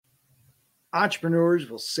Entrepreneurs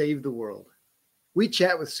will save the world. We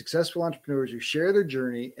chat with successful entrepreneurs who share their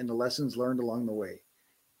journey and the lessons learned along the way.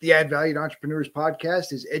 The Add Valued Entrepreneurs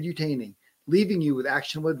podcast is edutaining, leaving you with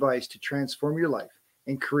actionable advice to transform your life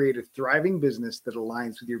and create a thriving business that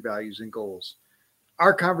aligns with your values and goals.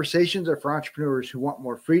 Our conversations are for entrepreneurs who want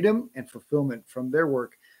more freedom and fulfillment from their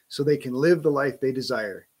work so they can live the life they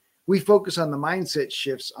desire. We focus on the mindset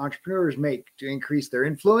shifts entrepreneurs make to increase their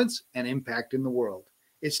influence and impact in the world.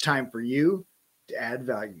 It's time for you to add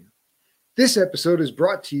value. This episode is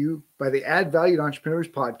brought to you by the Add Valued Entrepreneurs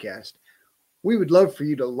podcast. We would love for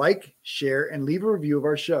you to like, share, and leave a review of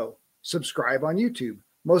our show. Subscribe on YouTube.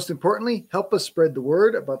 Most importantly, help us spread the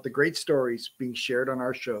word about the great stories being shared on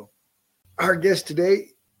our show. Our guest today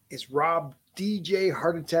is Rob DJ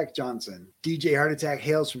Heartattak Johnson. DJ Heartattak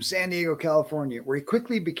hails from San Diego, California, where he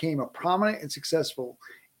quickly became a prominent and successful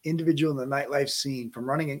individual in the nightlife scene, from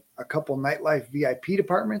running a couple nightlife VIP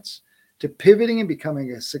departments to pivoting and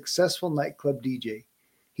becoming a successful nightclub DJ.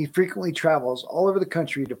 He frequently travels all over the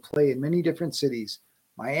country to play in many different cities: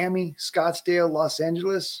 Miami, Scottsdale, Los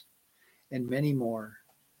Angeles, and many more.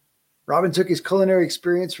 Robin took his culinary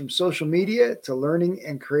experience from social media to learning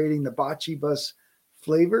and creating the Bocce Bus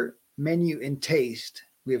flavor, menu, and taste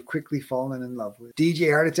we have quickly fallen in love with. DJ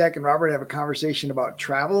Heartattak and Robert have a conversation about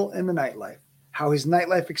travel and the nightlife, how his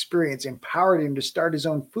nightlife experience empowered him to start his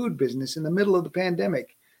own food business in the middle of the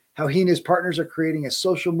pandemic, how he and his partners are creating a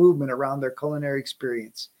social movement around their culinary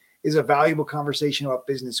experience. It is a valuable conversation about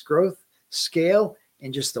business growth, scale,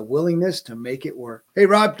 and just the willingness to make it work. Hey,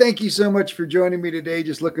 Rob, thank you so much for joining me today.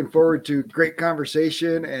 Just looking forward to great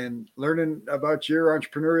conversation and learning about your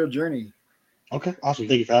entrepreneurial journey. Okay, awesome.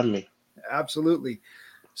 Thank you for having me. Absolutely.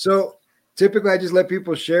 So typically I just let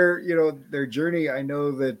people share, their journey. I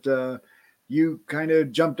know that you kind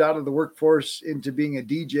of jumped out of the workforce into being a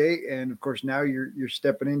DJ, and of course now you're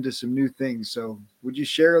stepping into some new things. So would you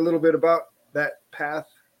share a little bit about that path?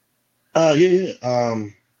 Yeah.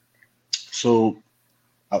 So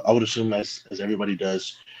I would assume, as everybody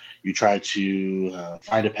does, you try to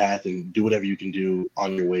find a path and do whatever you can do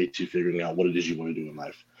on your way to figuring out what it is you want to do in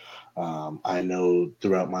life. I know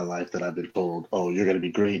throughout my life that I've been told, oh, you're going to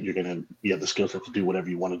be great. You have the skill set to do whatever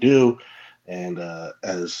you want to do. And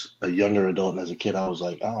as a younger adult and as a kid, I was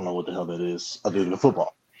like, I don't know what the hell that is other than the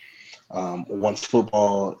football. Once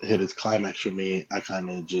football hit its climax for me, I kind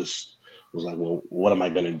of just was like, well, what am I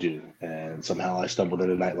going to do? And somehow I stumbled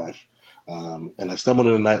into nightlife. And I stumbled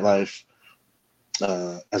into nightlife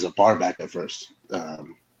as a bar back at first.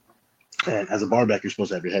 And as a bar back, you're supposed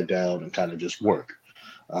to have your head down and kind of just work.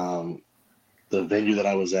 The venue that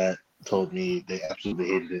I was at told me they absolutely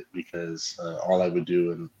hated it because all I would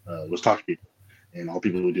do was talk to people, and all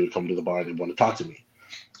people would do would come to the bar and they want to talk to me.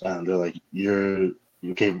 They're like, you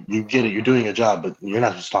get it, you're doing a job, but you're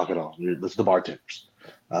not just talking at all. That's the bartenders.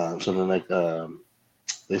 So then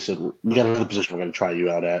they said, we got another position we're going to try you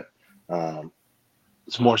out at.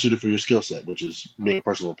 It's more suited for your skill set, which is being a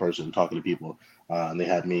personal person, talking to people. And they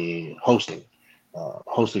had me hosting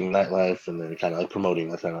nightlife, and then kind of like promoting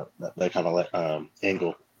that kind of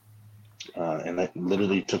angle. And that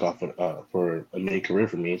literally took off for a mini career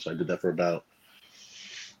for me. So I did that for about,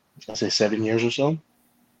 I'd say 7 years or so.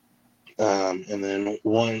 And then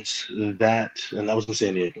once that, and that was in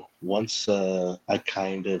San Diego. Once I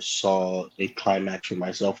kind of saw a climax for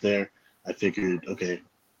myself there, I figured, okay,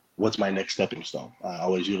 what's my next stepping stone? I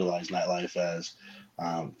always utilize nightlife as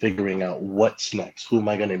figuring out what's next. Who am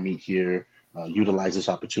I going to meet here? Utilize this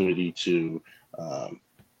opportunity to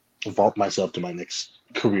vault myself to my next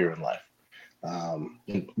career in life.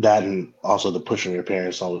 And that, and also the push from your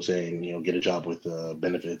parents always saying, get a job with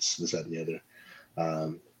benefits, this, that, and the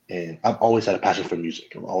other. And I've always had a passion for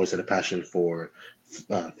music. I've always had a passion for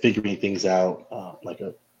figuring things out, like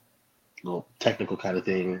a little technical kind of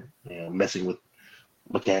thing, messing with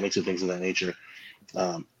mechanics and things of that nature.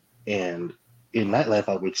 And in nightlife,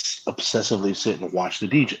 I would obsessively sit and watch the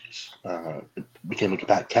DJs. It became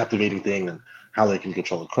a captivating thing, and how they can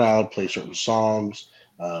control a crowd, play certain songs,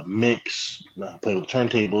 mix, play with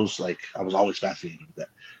turntables. Like, I was always fascinated with that.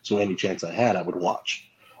 So any chance I had, I would watch.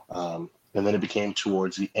 And then it became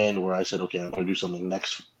towards the end where I said, okay, I'm going to do something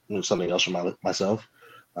else for myself.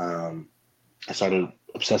 I started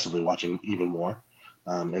obsessively watching even more.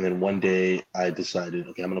 And then one day I decided,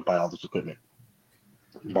 okay, I'm going to buy all this equipment.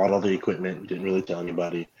 Bought all the equipment, didn't really tell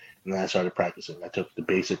anybody. And then I started practicing. I took the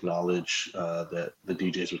basic knowledge that the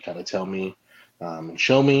DJs would kind of tell me and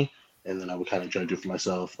show me. And then I would kind of try to do for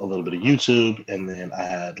myself a little bit of YouTube. And then I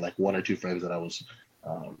had like one or two friends that I was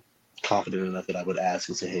confident enough that I would ask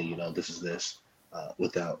and say, hey, this is this,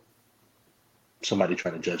 without somebody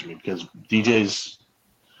trying to judge me. Because DJs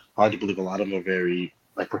hard to believe a lot of them are very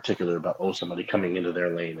like particular about somebody coming into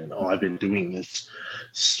their lane and I've been doing this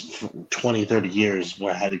for 20, 30 years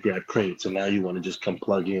where I had to grab crates and now you want to just come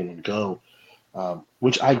plug in and go,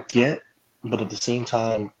 which I get. But at the same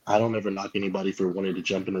time, I don't ever knock anybody for wanting to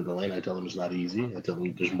jump into the lane. I tell them it's not easy. I tell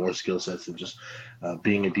them there's more skill sets than just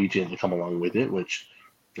being a DJ and to come along with it, which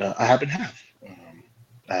I happen to have.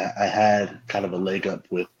 I had kind of a leg up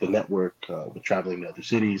with the network, with traveling to other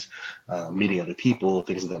cities, meeting other people,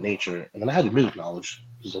 things of that nature. And then I had the music knowledge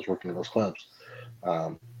because I was working in those clubs.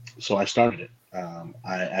 So I started it.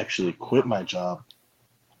 I actually quit my job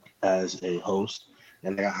as a host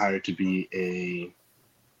and I got hired to be a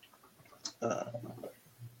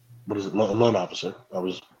loan officer. I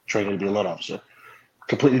was training to be a loan officer.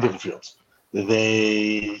 Completely different fields.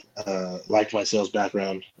 They liked my sales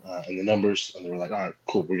background and the numbers, and they were like, "All right,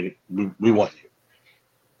 cool, we want you."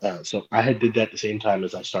 So I had did that at the same time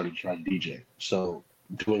as I started trying to DJ. So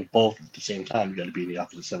doing both at the same time, you got to be in the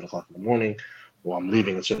office at 7 o'clock in the morning, or I'm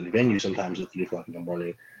leaving a certain venue sometimes at 3 o'clock in the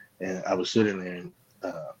morning. And I was sitting there, and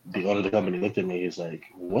the owner of the company looked at me. He's like,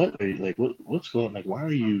 "What? Are you, like, what's going on? Like, why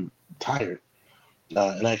are you tired?"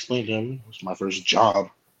 And I explained to him it was my first job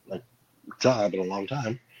in a long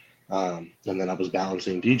time. And then I was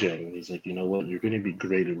balancing DJing. And he's like, "You know what? You're going to be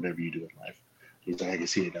great at whatever you do in life." He's like, "I can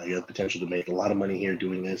see it now. You have the potential to make a lot of money here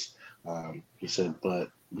doing this." He said, "But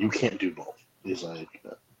you can't do both." He's like,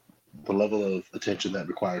 "The level of attention that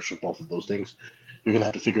requires for both of those things, you're going to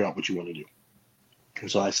have to figure out what you want to do." And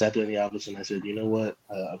so I sat there in the office and I said, "You know what?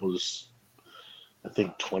 I was, I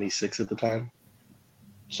think, 26 at the time,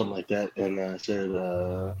 something like that." And I said,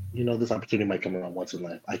 "This opportunity might come around once in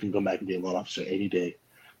life. I can go back and be a loan officer any day.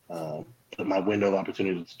 But my window of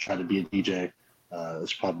opportunity to try to be a DJ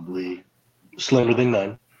is probably slimmer than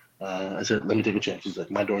none." I said, "Let me take a chance." He's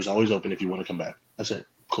like, "My door's always open if you want to come back." I said,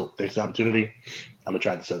 "Cool, thanks for the opportunity. I'm gonna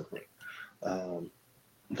try this other thing."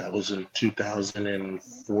 That was in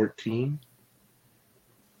 2014,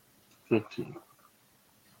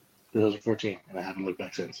 2014, and I haven't looked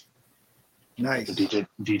back since. Nice.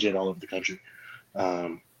 DJed all over the country.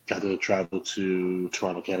 Got to travel to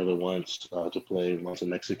Toronto, Canada once to play once in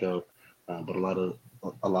Mexico, but a lot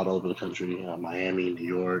all over the country. Miami, New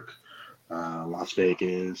York, Las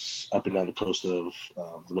Vegas, up and down the coast of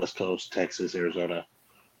the West Coast, Texas, Arizona.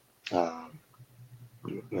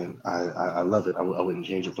 And I love it. I wouldn't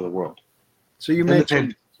change it for the world. So you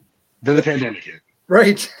mentioned then the pandemic hit.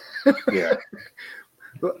 Right. Yeah.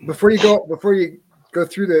 Before you go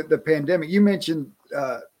through the pandemic, you mentioned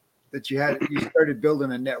that you started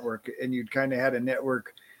building a network, and you'd kind of had a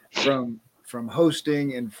network from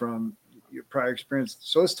hosting and from your prior experience.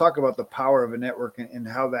 So let's talk about the power of a network and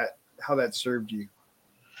how that served you.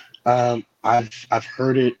 I've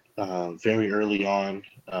heard it very early on,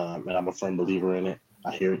 and I'm a firm believer in it.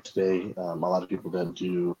 I hear it today. A lot of people that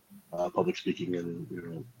do public speaking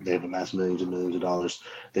and they have amassed millions and millions of dollars.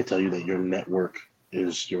 They tell you that your network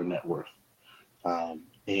is your net worth.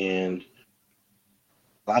 And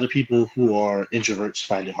a lot of people who are introverts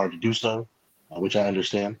find it hard to do so, which I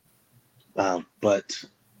understand. But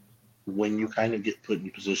when you kind of get put in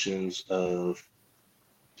positions of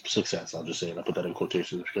success, I'll just say, and I put that in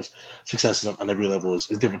quotations because success on every level is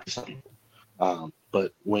different to some people.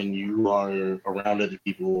 But when you are around other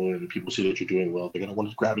people and people see that you're doing well, they're going to want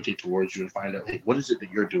to gravitate towards you and find out, hey, what is it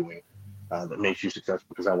that you're doing that makes you successful?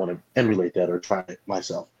 Because I want to emulate that or try it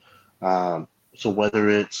myself. So whether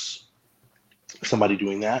it's somebody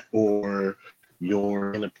doing that or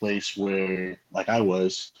you're in a place where, like I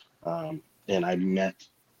was, and I met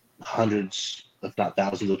hundreds, if not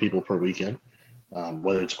thousands of people per weekend,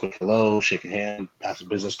 whether it's a quick hello, shake a hand, pass a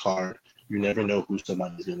business card, you never know who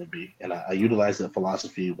somebody's going to be. And I utilize that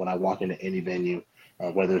philosophy when I walk into any venue,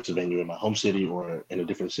 whether it's a venue in my home city or in a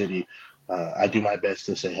different city. I do my best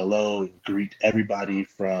to say hello and greet everybody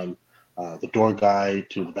from the door guy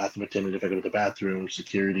to the bathroom attendant if I go to the bathroom,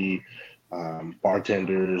 security,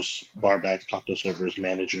 bartenders, bar backs, cocktail servers,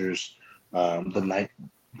 managers,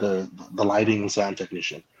 the lighting and sound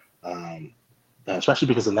technician. Especially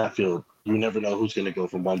because in that field, you never know who's going to go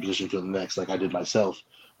from one position to the next, like I did myself,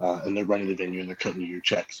 and they're running the venue and they're cutting you your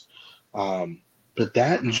checks. But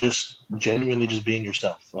that and just genuinely just being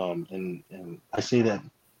yourself. And I say that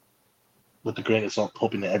with a grain of salt,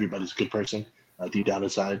 hoping that everybody's a good person deep down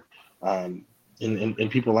inside. And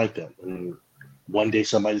people like that. And one day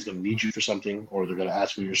somebody's going to need you for something, or they're going to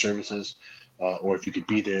ask for your services, or if you could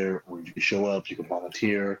be there, or you could show up, you can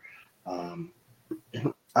volunteer.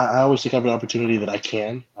 I always take every opportunity that I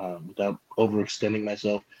can without overextending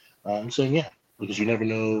myself and saying, yeah, because you never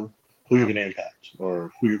know who you're going to impact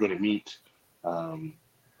or who you're going to meet. I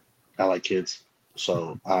like kids.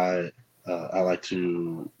 So I like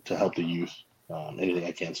to help the youth anything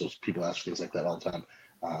I can. So if people ask things like that all the time.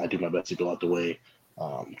 I do my best to go out the way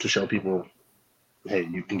to show people, hey,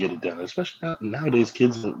 you can get it done. Especially nowadays,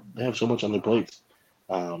 kids they have so much on their plates.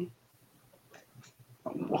 Um,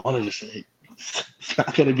 I want to just say it's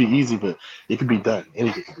not going to be easy, but it can be done.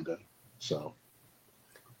 Anything can be done. So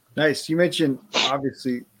Nice. You mentioned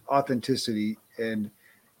obviously authenticity, and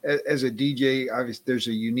as a DJ, obviously there's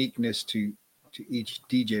a uniqueness to each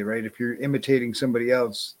DJ, right? If you're imitating somebody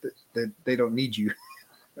else, that they don't need you,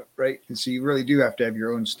 right? And so you really do have to have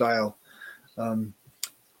your own style. Um,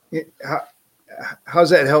 how, how's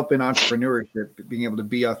that help in entrepreneurship? Being able to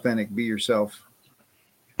be authentic, be yourself.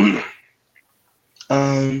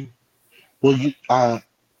 um, well, I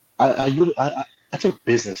take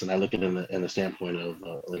business and I look at it in the standpoint of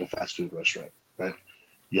like a fast food restaurant, right?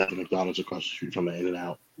 You have a McDonald's across the street from an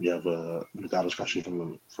In-N-Out. You have a McDonald's across the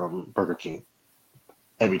street from Burger King.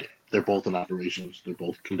 Every day, they're both in operations. They're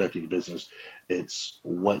both conducting business. It's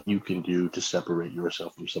what you can do to separate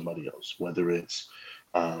yourself from somebody else, whether it's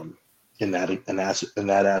um, in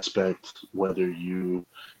that aspect, whether you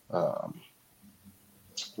um,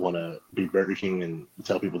 want to be Burger King and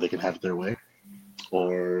tell people they can have it their way,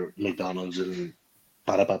 or McDonald's and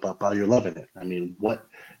you're loving it. I mean, what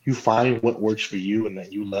you find what works for you and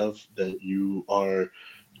that you love, that you are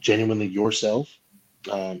genuinely yourself,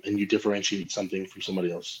 and you differentiate something from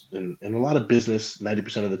somebody else. And a lot of business,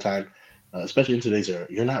 90% of the time, especially in today's era,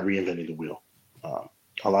 you're not reinventing the wheel. Um,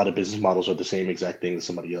 a lot of business models are the same exact thing as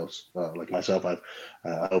somebody else. Like myself, I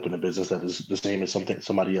opened a business that is the same as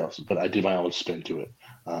somebody else, but I do my own spin to it.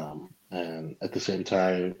 And at the same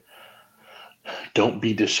time, don't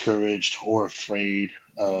be discouraged or afraid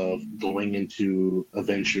of going into a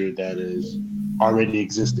venture that is already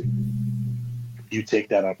existing. You take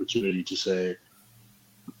that opportunity to say,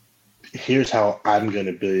 here's how I'm going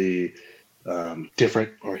to be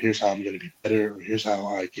different, or here's how I'm going to be better, or here's how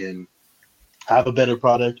I can have a better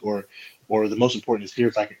product, or the most important is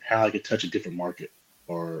here's like how I can touch a different market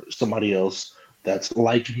or somebody else that's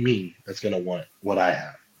like me that's going to want what I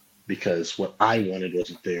have because what I wanted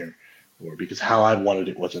wasn't there, or because how I wanted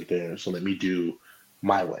it wasn't there. So let me do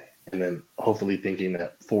my way, and then hopefully thinking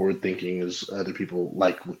that forward thinking is other people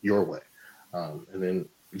like your way, and then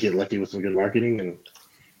get lucky with some good marketing and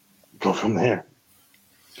go from there.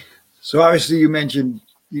 So obviously you mentioned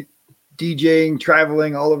DJing,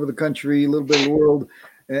 traveling all over the country, a little bit of the world,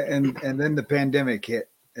 and then the pandemic hit.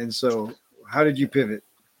 And so, how did you pivot?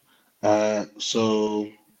 So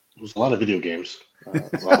it was a lot of video games, a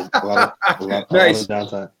lot of Nice.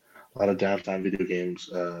 downtime, video games.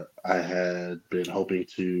 I had been hoping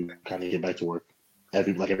to kind of get back to work,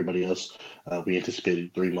 like everybody else. We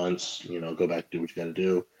anticipated 3 months, go back do what you got to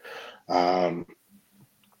do. Um,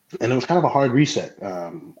 and it was kind of a hard reset.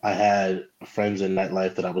 I had friends in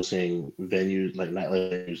nightlife that I was seeing venues like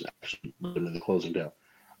nightlife venues actually literally closing down,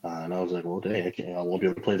 and I was like, well, dang, I won't be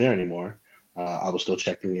able to play there anymore. I was still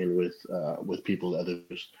checking in with people,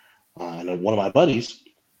 others, and one of my buddies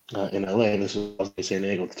in LA, this was in San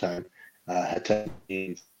Diego at the time, had texted me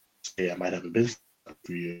and say I might have a business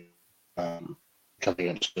for you coming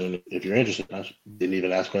up soon if you're interested. I didn't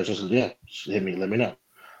even ask questions. I said, yeah, just hit me, let me know.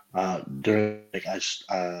 During like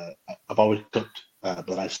I've always cooked,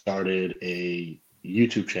 but I started a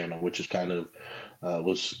YouTube channel, which is kind of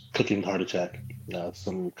was cooking Heartattak,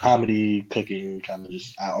 some comedy, cooking, kind of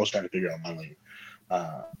just I was trying to figure out my lane.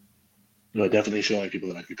 Uh, definitely showing people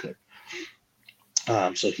that I could cook.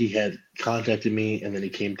 So he had contacted me, and then he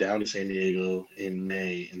came down to San Diego in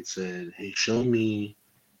May and said, "Hey, show me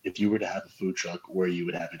if you were to have a food truck, where you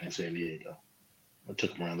would have it in San Diego." I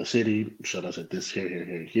took him around the city, showed us at this here, here,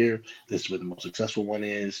 here, here. This is where the most successful one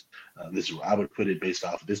is. This is where I would put it based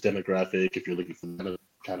off of this demographic. If you're looking for that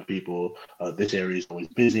kind of people, this area is always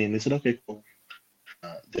busy. And they said, okay, cool.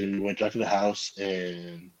 Then we went back to the house,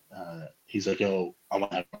 and he's like, yo, I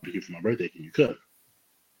want to have barbecue for my birthday. Can you cook?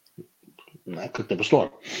 And I cooked up a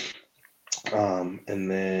storm. And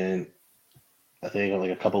then I think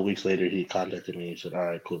like a couple of weeks later, he contacted me. He said, all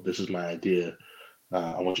right, cool. This is my idea.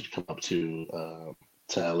 I want you to come up to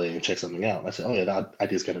LA and check something out. And I said, oh yeah, that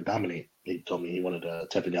idea's gonna dominate. He told me he wanted a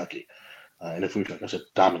teppanyaki and a food truck. I said,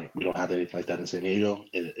 dominate. We don't have anything like that in San Diego.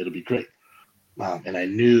 It'll be great. And I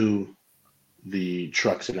knew the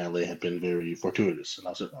trucks in LA had been very fortuitous, and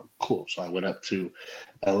I said, oh, cool. So I went up to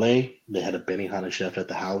LA. They had a Benihana chef at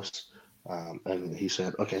the house, and he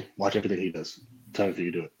said, okay, watch everything he does. Tell me if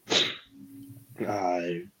you do it.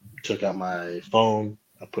 I took out my phone,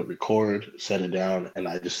 I put record, set it down, and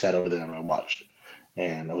I just sat over there and I watched.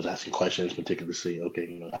 And I was asking questions meticulously.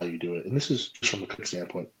 Okay, how you do it, and this is just from a cook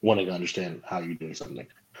standpoint, wanting to understand how you're doing something.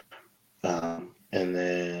 And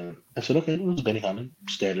then I said, okay, it was Benihana,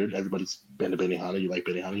 standard. Everybody's been to Benihana. You like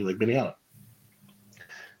Benihana? You like Benihana?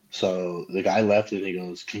 So the guy left and he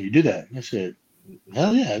goes, "Can you do that?" And I said,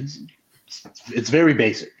 "Hell yeah, it's very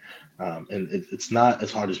basic, and it's not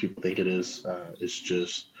as hard as people think it is. It's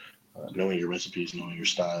just knowing your recipes, knowing your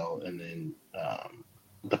style, and then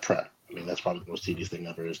the prep. I mean, that's probably the most tedious thing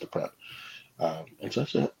ever is the prep." And so I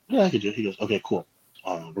said, "Yeah, I could do it." He goes, "Okay, cool.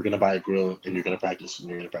 We're gonna buy a grill, and you're gonna practice, and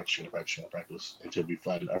you're gonna practice, you're gonna practice, you're gonna practice until we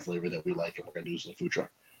find our flavor that we like, and we're gonna do this in the food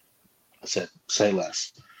truck." I said, "Say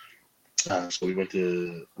less." So we went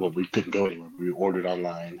to, well, we couldn't go anywhere. We ordered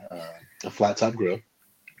online a flat top grill,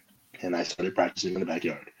 and I started practicing in the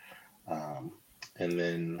backyard. Um, and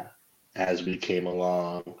then as we came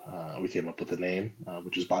along, we came up with a name,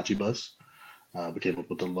 which is Bocce Bus. We came up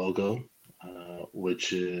with the logo,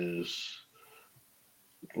 which is,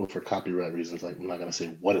 well, for copyright reasons, like I'm not gonna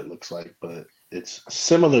say what it looks like, but it's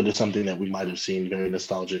similar to something that we might have seen, very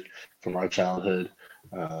nostalgic from our childhood,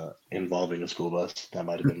 involving a school bus. That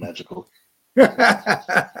might have been magical.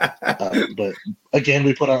 But again,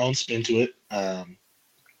 we put our own spin to it.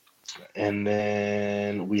 And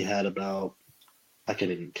then we had about, I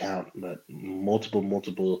can't even count, but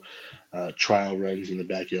multiple trial runs in the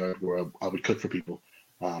backyard where I would cook for people.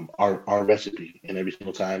 Our recipe, and every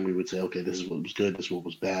single time we would say, okay, this is what was good, this is what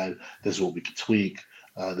was bad, this is what we could tweak,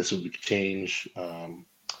 this is what we could change.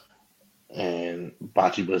 And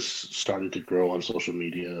Bocce Bus started to grow on social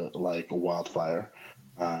media like a wildfire.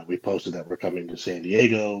 We posted that we're coming to San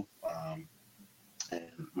Diego, and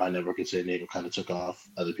my network in San Diego kind of took off.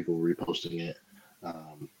 Other people were reposting it.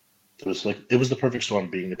 Um, it was the perfect storm,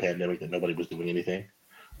 being the pandemic, that nobody was doing anything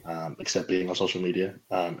except being on social media,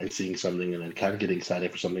 and seeing something and then kind of getting excited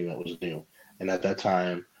for something that was new. And at that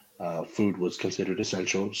time, food was considered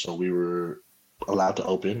essential, so we were allowed to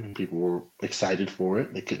open. People were excited for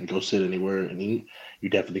it. They couldn't go sit anywhere and eat. You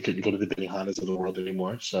definitely couldn't go to the Benihanas of the world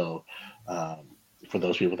anymore. So for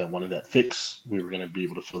those people that wanted that fix, we were going to be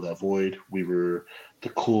able to fill that void. We were the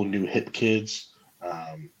cool new hip kids.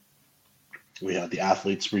 Um, we had the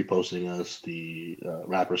athletes reposting us, the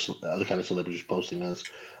rappers, the other kind of celebrities posting us,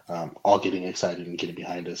 all getting excited and getting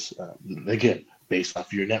behind us. Again, based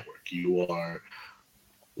off your network,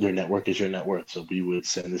 your network is your net worth. So we would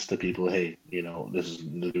send this to people. Hey, this is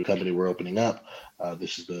the new company we're opening up.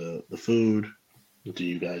 This is the food. Do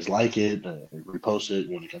you guys like it? Repost it.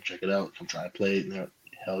 You want to come check it out? Come try and play it. And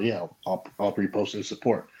hell yeah, I'll repost and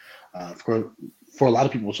support. For a lot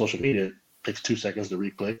of people with social media, it takes 2 seconds to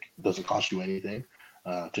re-click. It doesn't cost you anything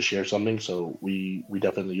to share something. So we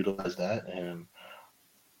definitely utilize that. And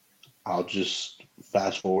I'll just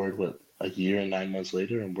fast forward a year and 9 months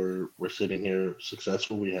later, and we're sitting here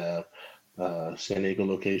successful. We have San Diego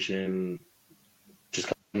location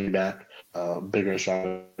just coming back, bigger and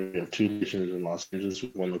stronger. We have 2 locations in Los Angeles,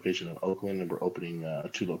 1 location in Oakland, and we're opening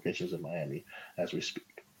 2 locations in Miami as we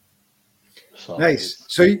speak. So nice.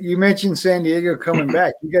 So you mentioned San Diego coming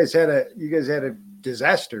back. You guys had a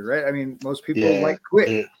disaster, right? I mean, most people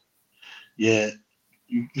quit. Yeah,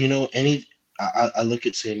 I look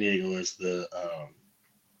at San Diego as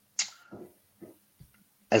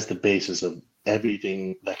the basis of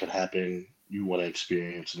everything that can happen. You want to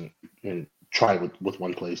experience and try with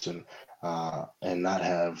one place, and not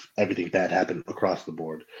have everything bad happen across the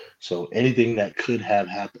board. So anything that could have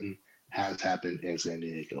happened has happened in San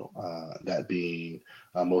Diego. That being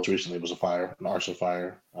most recently was an arson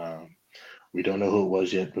fire. We don't know who it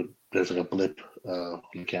was yet, but there's like a blip on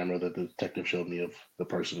the camera that the detective showed me of the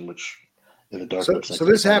person, which in the dark looks like. So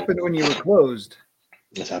this happened when you were closed.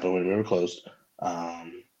 This happened when we were closed.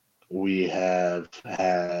 We have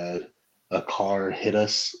had a car hit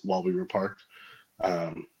us while we were parked.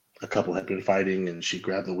 A couple had been fighting, and she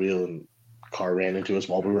grabbed the wheel, and the car ran into us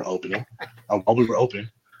while we were opening. While we were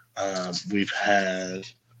open, we've had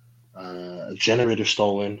a generator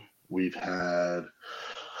stolen. We've had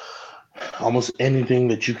almost anything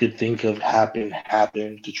that you could think of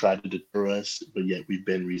happen to try to deter us, but yet we've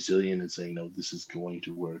been resilient and saying, no, this is going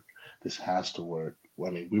to work. This has to work. I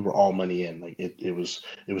mean, we were all money in. Like it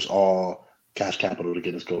was all cash capital to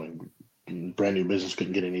get us going. Brand new business,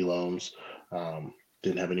 couldn't get any loans.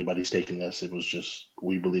 Didn't have anybody staking us. It was just,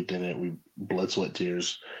 we believed in it. We blood, sweat,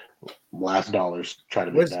 tears, last dollars, try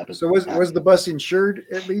to make it happen. So was the bus insured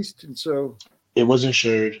at least? And so it was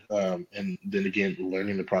insured. And then again,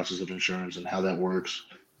 learning the process of insurance and how that works,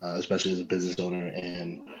 especially as a business owner.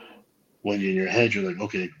 And when you're in your head, you're like,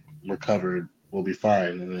 okay, we're covered, we'll be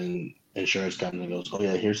fine. And then insurance company goes, oh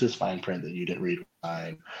yeah, here's this fine print that you didn't read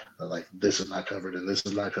fine. Like this is not covered, and this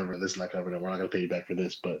is not covered, and this is not covered, and we're not going to pay you back for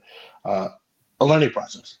this. But a learning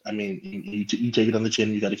process. I mean, you take it on the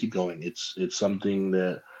chin. You got to keep going. It's something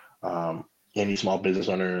that any small business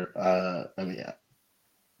owner, I mean,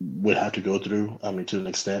 would have to go through. I mean, to an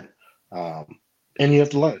extent, um, and you have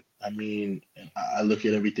to learn. I mean, I look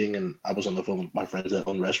at everything, and I was on the phone with my friends that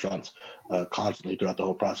own restaurants constantly throughout the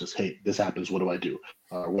whole process. Hey, this happens. What do I do?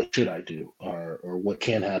 Or what should I do? Or what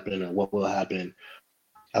can happen? Or what will happen?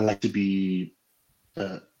 I like to be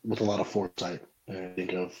with a lot of foresight and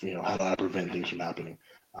think of, how do I prevent things from happening?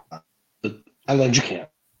 Uh, but I learned you can't.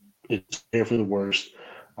 It's there for the worst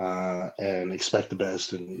and expect the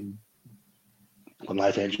best. And when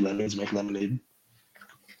life hands you lemons, make lemonade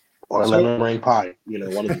or lemon meringue pie.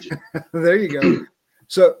 One of the two. There you go.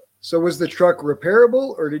 So was the truck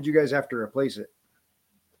repairable, or did you guys have to replace it?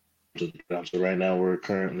 So right now we're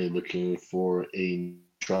currently looking for a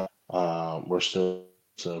truck. We're still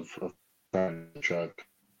of the truck,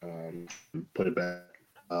 put it back.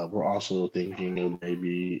 We're also thinking of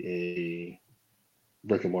maybe a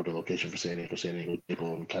brick and mortar location for San Diego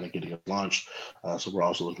people, and kind of getting it launched. So we're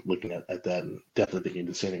also looking at that, and definitely thinking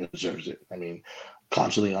that San Diego deserves it. I mean,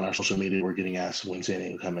 constantly on our social media, we're getting asked when San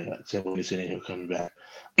Diego coming back,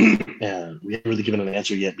 and we haven't really given an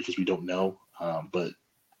answer yet because we don't know. But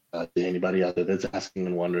to anybody out there that's asking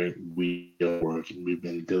and wondering, we are working. We've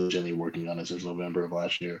been diligently working on it since November of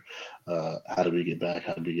last year. How do we get back?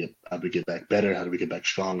 How do we get back better? How do we get back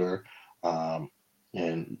stronger?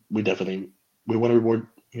 And we want to reward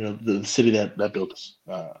the city that built us.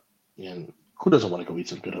 And who doesn't want to go eat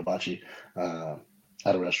some good hibachi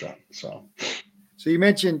at a restaurant? So you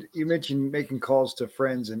mentioned making calls to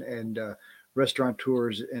friends and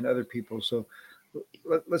restaurateurs and other people. So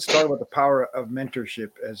let's talk about the power of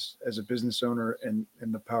mentorship as a business owner, and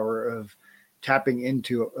the power of tapping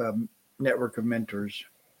into a network of mentors.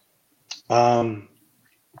 I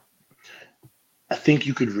think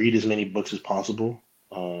you could read as many books as possible,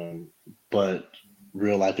 but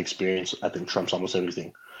real life experience, I think, trumps almost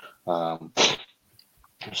everything.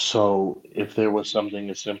 So if there was something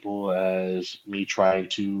as simple as me trying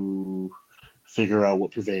to figure out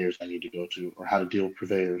what purveyors I need to go to or how to deal with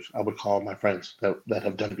purveyors, I would call my friends that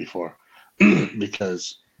have done it before.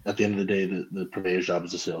 Because at the end of the day, the purveyor's job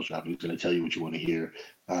is a sales job. He's going to tell you what you want to hear,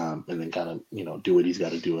 and then kind of do what he's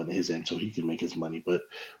got to do on his end so he can make his money. But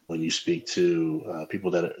when you speak to people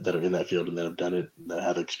that are in that field and that have done it, that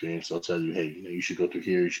have experience, they'll tell you, hey, you should go through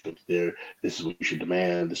here, you should go through there. This is what you should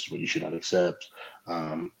demand. This is what you should not accept.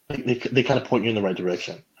 They kind of point you in the right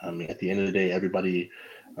direction. I mean, at the end of the day, everybody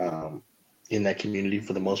in that community,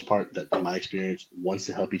 for the most part, that in my experience, wants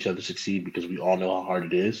to help each other succeed because we all know how hard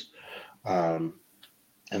it is.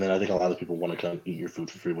 And then I think a lot of people want to come eat your food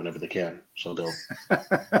for free whenever they can. So they'll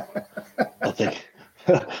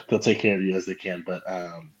take care of you as they can. But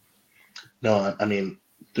no, I mean,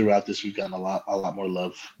 throughout this, we've gotten a lot more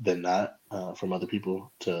love than not from other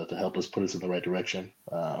people to help us put us in the right direction.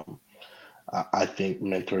 I think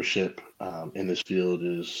mentorship in this field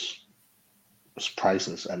is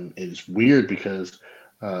priceless, and it's weird because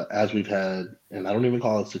as we've had, and I don't even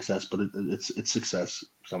call it success, but it's success.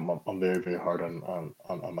 So I'm very, very hard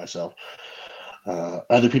on myself.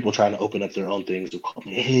 Other people trying to open up their own things will call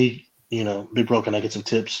me, hey, Big Bro, can I get some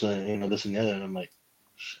tips? This and the other. And I'm like,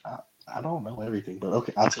 I don't know everything, but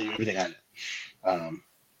okay, I'll tell you everything I know.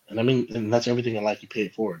 And I mean, and that's everything in life. You pay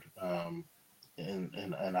it forward.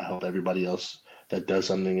 And I hope everybody else that does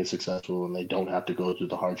something is successful and they don't have to go through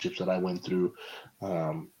the hardships that I went through.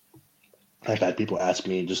 I've had people ask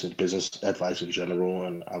me just in business advice in general,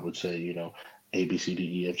 and I would say, A, B, C,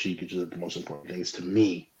 D, E, F, G, because are the most important things to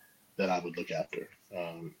me that I would look after.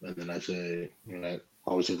 And then I say, I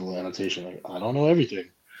always say the little annotation, like, I don't know everything,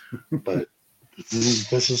 but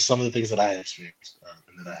this is some of the things that I experienced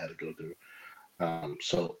and that I had to go through.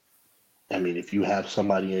 So, I mean, if you have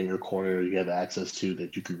somebody in your corner you have access to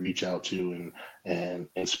that you could reach out to and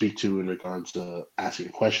speak to in regards to asking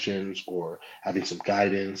questions or having some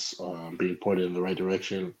guidance, being pointed in the right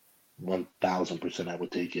direction, 1000% I would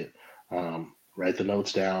take it. Write the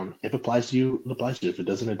notes down. If it applies to you, it applies to you. If it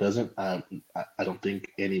doesn't, it doesn't. I don't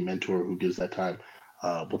think any mentor who gives that time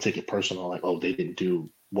will take it personal, like, oh, they didn't do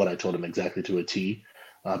what I told them exactly to a T.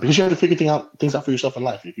 Because you have to figure things out for yourself in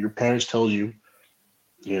life. If your parents told you,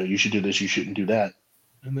 you should do this, you shouldn't do that.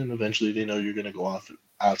 And then eventually they know you're going to go off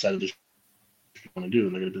outside of this you want to do.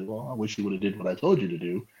 And they're going to be, well, I wish you would have did what I told you to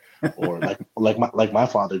do. Or like my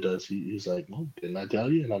father does. He's like, well, didn't I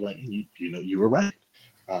tell you? And I'm like, you were right.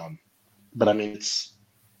 But I mean, it's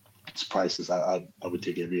priceless. I would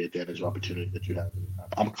take every advantage of opportunity that you have. And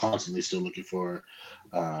I'm constantly still looking for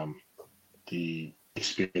um, the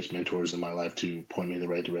experienced mentors in my life to point me in the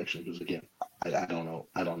right direction. Because again, I don't know.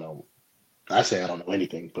 I don't know. I say I don't know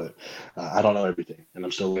anything, but I don't know everything, and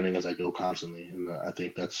I'm still learning as I go constantly. And I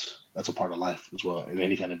think that's a part of life as well. In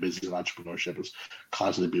any kind of business and entrepreneurship, is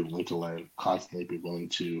constantly be willing to learn, constantly be willing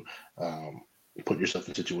to um, put yourself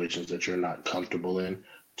in situations that you're not comfortable in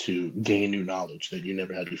to gain new knowledge that you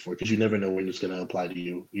never had before. Because you never know when it's going to apply to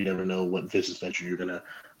you. You never know what business venture you're going to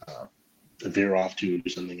uh, veer off to do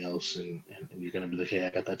something else, and you're going to be like, hey, I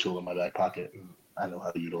got that tool in my back pocket, and I know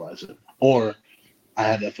how to utilize it. Or I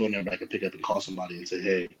have that phone number I can pick up and call somebody and say,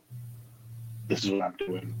 hey, this is what I'm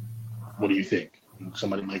doing. What do you think? And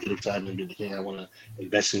somebody might get excited and be like, hey, I want to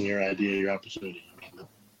invest in your idea, your opportunity. I mean,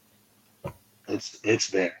 it's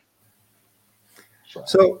there.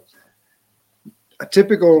 So a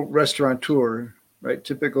typical restaurateur, right?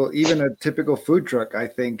 Even a typical food truck, I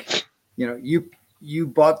think, you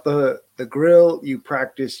bought the grill, you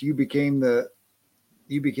practiced, you became the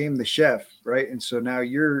chef, right? And so now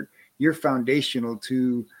you're foundational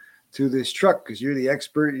to this truck because you're the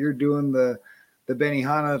expert. You're doing the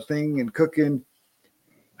Benihana thing and cooking.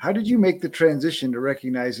 How did you make the transition to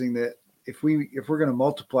recognizing that if we're going to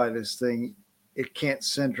multiply this thing, it can't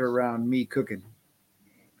center around me cooking?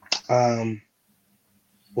 Um,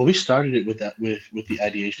 well, we started it with that with the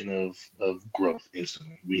ideation of growth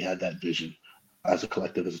instantly. We had that vision as a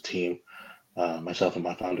collective, as a team. Myself and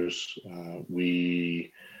my founders,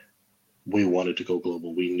 we wanted to go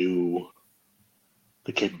global. We knew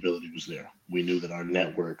the capability was there. We knew that our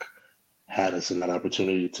network had us in that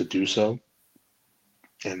opportunity to do so,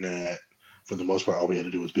 and that for the most part, all we had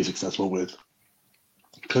to do was be successful with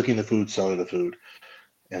cooking the food, selling the food,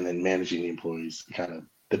 and then managing the employees, kind of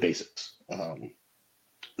the basics.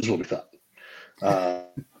 Is what we thought. Uh,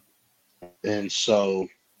 and so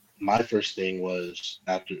my first thing was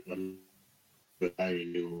after I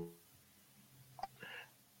knew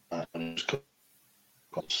it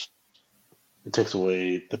takes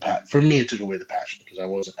away for me. It took away the passion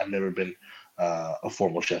because I've never been a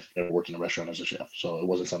formal chef, never worked in a restaurant as a chef, so it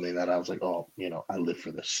wasn't something that I was like, oh, I live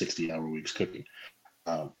for the 60-hour weeks cooking.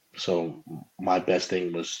 So my best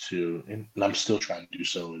thing was and I'm still trying to do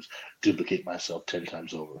so, is duplicate myself 10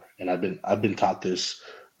 times over. And I've been taught this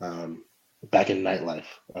back in Nightlife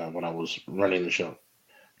when I was running the show.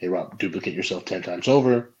 Hey Rob, duplicate yourself 10 times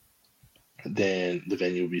over, then the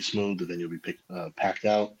venue will be smooth, the venue will be packed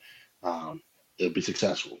out. Um, it'll be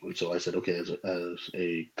successful. And so I said, okay, as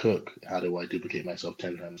a cook, how do I duplicate myself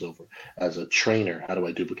 10 times over? As a trainer, how do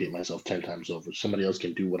I duplicate myself 10 times over? Somebody else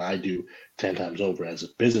can do what I do 10 times over. As a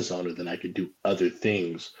business owner, then I can do other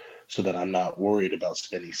things so that I'm not worried about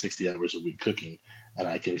spending 60 hours a week cooking, and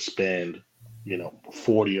I can spend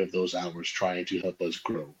 40 of those hours trying to help us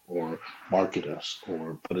grow or market us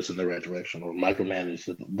or put us in the right direction or micromanage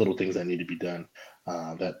the little things that need to be done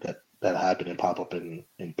that happen and pop up in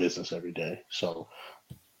business every day. So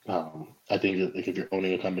I think if you're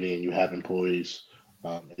owning a company and you have employees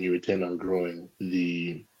and you intend on growing,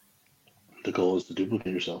 the goal is to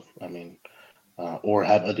duplicate yourself. I mean, or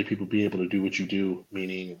have other people be able to do what you do,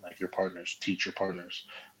 meaning like your partners, teach your partners,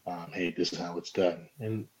 hey, this is how it's done.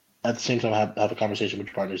 And at the same time, have a conversation with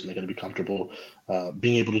your partners and they're going to be comfortable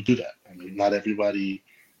being able to do that. I mean, not everybody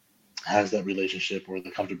has that relationship or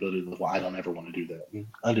the comfortability with, well, I don't ever want to do that. And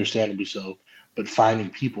understandably so, but finding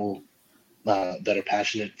people that are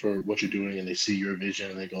passionate for what you're doing and they see your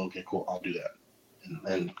vision and they go, okay, cool, I'll do that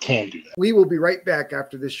and can do that. We will be right back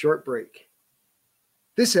after this short break.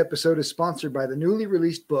 This episode is sponsored by the newly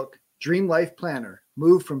released book, Dream Life Planner,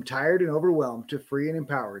 Move from Tired and Overwhelmed to Free and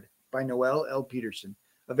Empowered by Noelle L. Peterson,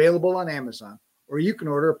 available on Amazon, or you can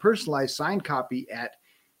order a personalized signed copy at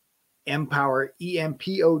Empower,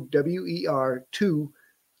 EMPOWER 2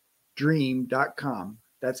 dream.com.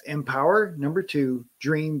 That's Empower 2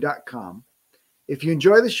 dream.com. If you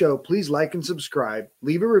enjoy the show, please like and subscribe,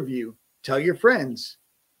 leave a review, tell your friends.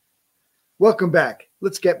 Welcome back.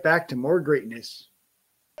 Let's get back to more greatness.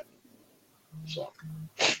 So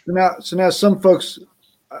now some folks,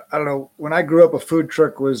 I don't know, when I grew up, a food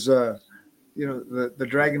truck was the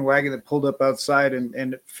dragon wagon that pulled up outside and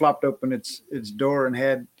it flopped open its door and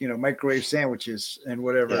had microwave sandwiches and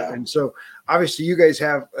whatever. Yeah. And so obviously you guys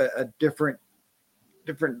have a different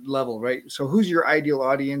level, right? So who's your ideal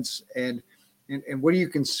audience and what do you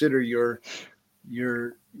consider your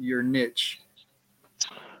niche?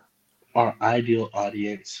 Our ideal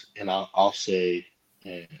audience, and I'll say,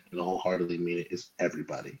 and wholeheartedly mean it, is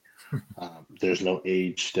everybody. There's no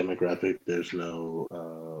age demographic. There's no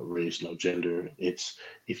race, no gender. It's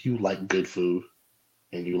if you like good food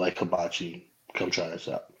and you like hibachi, come try us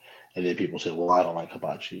out. And then people say, well, I don't like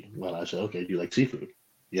hibachi. Well, I say, okay, do you like seafood?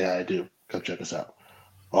 Yeah, I do. Come check us out.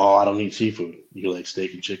 Oh, I don't need seafood. You like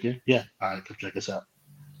steak and chicken? Yeah. All right, come check us out.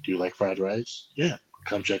 Do you like fried rice? Yeah.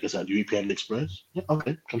 Come check us out. Do you eat Panda Express? Yeah.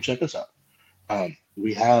 Okay, come check us out.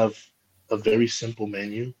 We have a very simple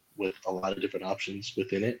menu with a lot of different options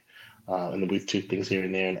within it. And then we've took things here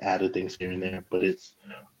and there and added things here and there. But it's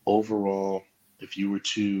overall, if you were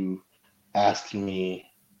to ask me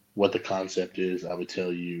what the concept is, I would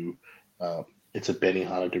tell you uh, it's a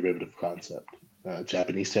Benihana derivative concept,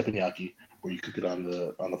 Japanese teppanyaki, where you cook it on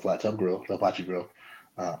the flat top grill, the hibachi grill.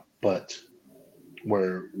 But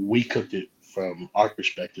where we cooked it from our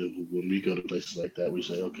perspective, when we go to places like that, we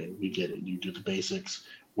say, okay, we get it. You do the basics.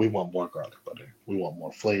 We want more garlic butter. We want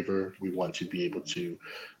more flavor. We want to be able to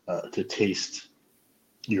taste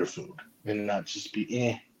your food and not just be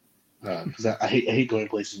eh. Because I hate going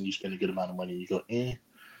places and you spend a good amount of money and you go eh.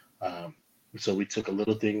 Um, so we took a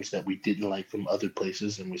little things that we didn't like from other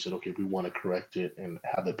places and we said, okay, we want to correct it and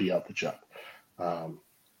have it be out the jump. Um,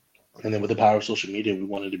 and then with the power of social media, we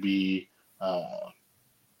wanted to be uh,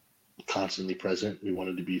 constantly present. We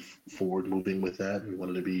wanted to be forward moving with that. We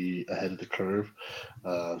wanted to be ahead of the curve.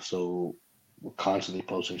 So we're constantly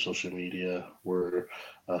posting social media. We're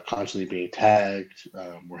constantly being tagged.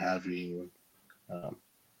 We're having um,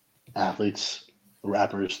 athletes,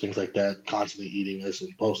 rappers, things like that, constantly eating us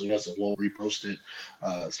and posting us, and we'll repost it.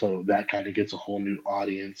 So that kind of gets a whole new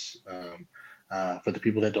audience. For the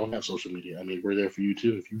people that don't have social media, I mean, we're there for you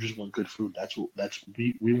too. If you just want good food,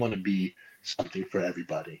 we want to be something for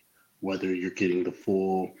everybody. Whether you're getting the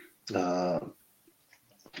full uh,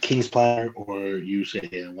 King's platter, or you say,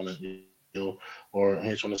 "Hey, I want to," or "Hey,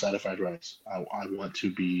 I just want a side of fried rice." I want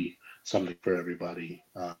to be something for everybody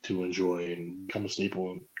to enjoy and become a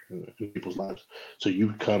staple in people's lives. So you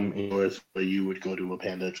would come in where you would go to a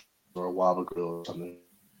Panda or a Waba Grill or something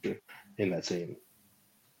in that same.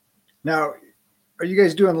 Now, are you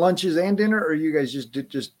guys doing lunches and dinner, or you guys just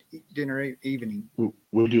eat dinner evening?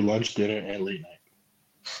 We do lunch, dinner, and late night.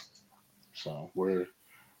 So we're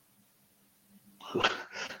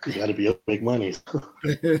you got to be able to make money.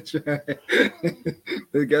 That's right.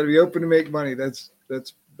 They got to be open to make money. That's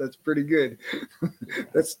pretty good.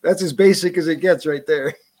 That's as basic as it gets right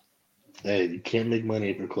there. Hey, you can't make money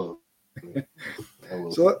if you're closed.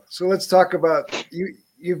 So let's talk about you.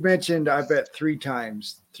 You've mentioned, I bet, 3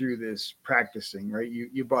 times through this practicing, right?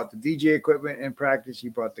 You bought the DJ equipment and practice. You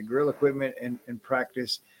bought the grill equipment and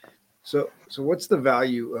practice. So what's the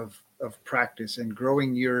value of practice and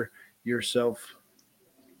growing yourself?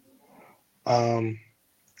 Um,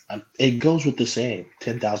 it goes with the saying,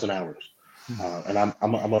 10,000 hours. And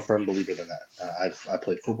I'm a firm believer in that. I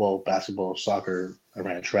played football, basketball, soccer. I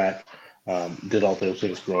ran track, did all those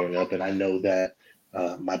things growing up, and I know that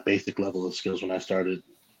my basic level of skills when I started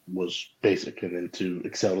was basic, and then to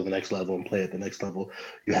excel to the next level and play at the next level,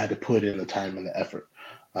 you had to put in the time and the effort.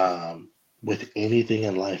 Um, with anything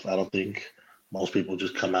in life, I don't think most people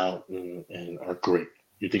just come out and are great.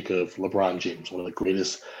 You think of LeBron James, one of the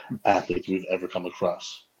greatest athletes we've ever come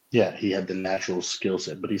across. Yeah, he had the natural skill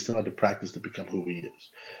set, but he still had to practice to become who he is.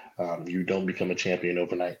 You don't become a champion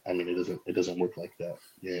overnight. I mean, it doesn't work like that.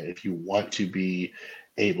 Yeah, if you want to be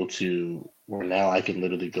able to, where now I can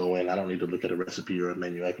literally go in. I don't need to look at a recipe or a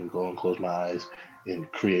menu. I can go and close my eyes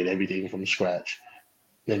and create everything from scratch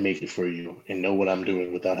and make it for you and know what I'm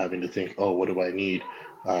doing without having to think, oh, what do I need?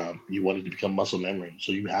 You want it to become muscle memory,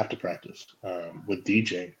 so you have to practice. With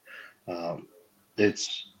DJing, um,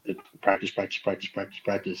 it's practice, practice, practice, practice,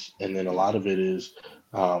 practice, and then a lot of it is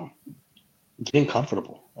um, getting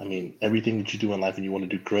comfortable. I mean, everything that you do in life and you want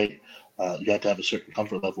to do great, you have to have a certain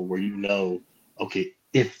comfort level where you know, okay,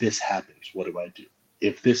 if this happens, what do I do?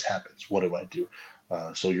 If this happens, what do I do?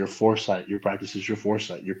 So your foresight, your practice is your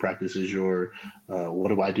foresight. Your practice is your, what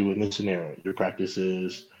do I do in this scenario? Your practice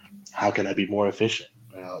is, how can I be more efficient?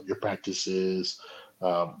 Your practice is,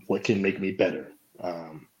 what can make me better?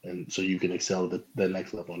 And so you can excel at the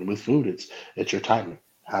next level. And with food, it's your timing.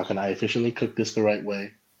 How can I efficiently cook this the right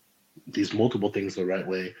way? These multiple things the right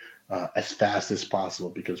way as fast as possible,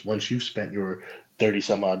 because once you've spent your 30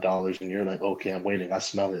 some odd dollars and you're like, okay, I'm waiting, I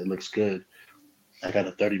smell it, it looks good, I got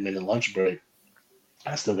a 30-minute lunch break,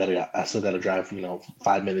 I still gotta drive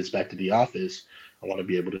 5 minutes back to the office. I want to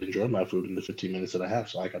be able to enjoy my food in the 15 minutes that I have,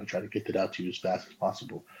 so I gotta try to get it out to you as fast as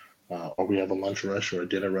possible. Or we have a lunch rush or a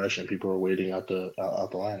dinner rush and people are waiting out the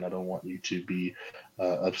line. I don't want you to be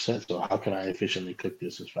upset. So how can I efficiently cook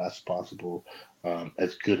this as fast as possible,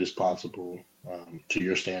 as good as possible, to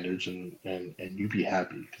your standards, and you be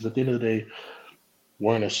happy? Because at the end of the day,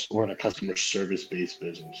 we're in a customer service based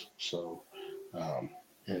business. So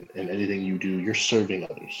and anything you do, you're serving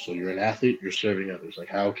others. So you're an athlete, you're serving others. Like,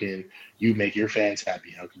 how can you make your fans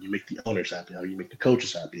happy? How can you make the owners happy? How can you make the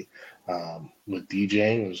coaches happy? With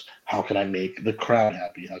DJing, was how can I make the crowd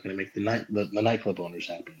happy? How can I make the nightclub owners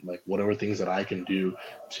happy? Like, whatever things that I can do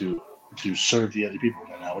to to serve the other people.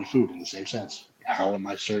 And now in food, in the same sense, how am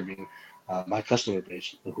I serving my customer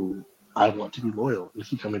base who I want to be loyal and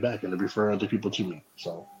keep coming back and to refer other people to me?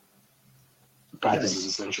 So practice is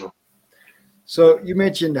essential. So you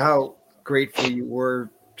mentioned how grateful you were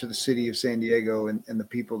to the city of San Diego and the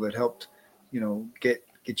people that helped,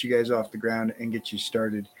 get you guys off the ground and get you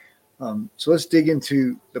started. So let's dig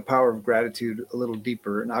into the power of gratitude a little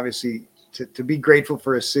deeper. And obviously, to be grateful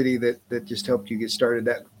for a city that just helped you get started,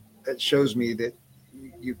 that shows me that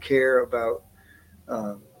you care about.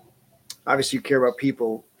 Um, Obviously, you care about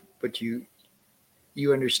people, but you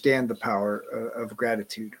understand the power of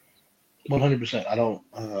gratitude. 100%. I don't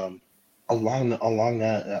along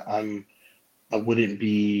that. I wouldn't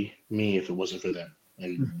be me if it wasn't for them,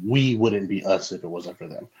 and we wouldn't be us if it wasn't for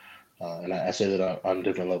them. And I say that on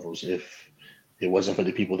different levels. If it wasn't for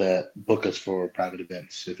the people that book us for private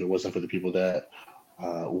events, if it wasn't for the people that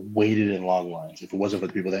waited in long lines, if it wasn't for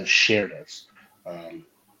the people that shared us, um,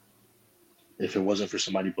 if it wasn't for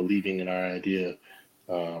somebody believing in our idea,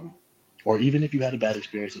 um, or even if you had a bad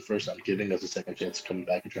experience the first time, giving us a second chance to come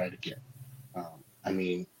back and try it again. I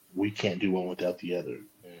mean, we can't do one without the other,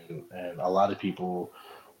 and a lot of people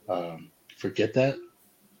forget that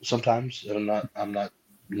sometimes. And I'm not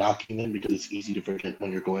knocking them because it's easy to forget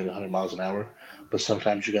when you're going 100 miles an hour. But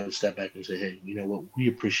sometimes you got to step back and say, hey, you know what? We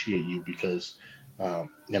appreciate you because,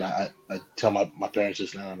 and I tell my parents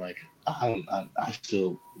this now. I'm like, I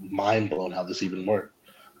still mind blown how this even worked.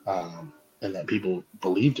 And that people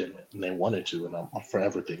believed in it and they wanted to, and I'm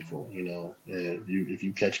forever thankful. And if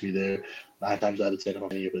you catch me there, 9 times out of 10, I'm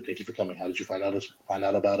like, but thank you for coming. How did you find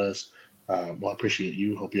out about us? Well, I appreciate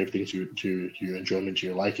you. Hope everything's to your enjoyment, to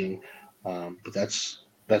your liking. But that's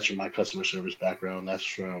from my customer service background. That's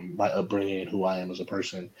from my upbringing, who I am as a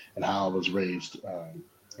person, and how I was raised. I'm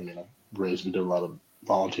raised. We did a lot of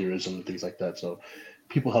volunteerism and things like that. So,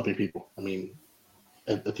 people helping people. I mean,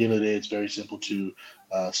 at the end of the day, it's very simple to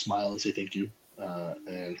smile and say thank you.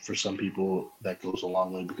 And for some people, that goes a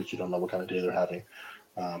long way because you don't know what kind of day they're having.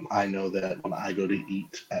 I know that when I go to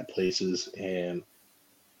eat at places and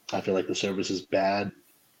I feel like the service is bad,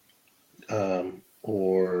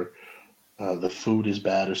 or the food is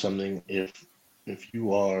bad or something, if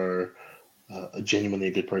you are a genuinely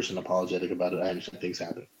a good person, apologetic about it, I understand things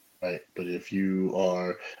happen, right? But if you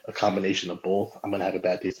are a combination of both, I'm gonna have a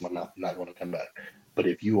bad taste in my mouth. I'm not going to come back. But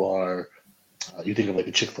if you are, you think of like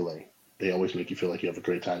a Chick-fil-A, they always make you feel like you have a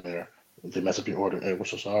great time there. If they mess up your order, hey, we're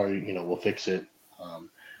so sorry, we'll fix it. Um,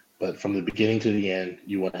 but from the beginning to the end,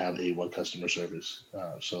 you want to have A1 customer service.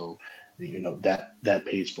 So, that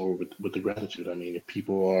pays forward with the gratitude. I mean, if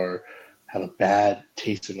people have a bad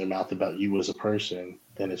taste in their mouth about you as a person,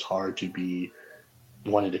 then it's hard to be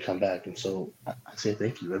wanting to come back. And so I say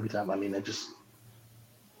thank you every time. I mean,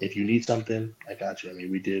 if you need something, I got you. I mean,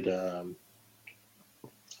 we did.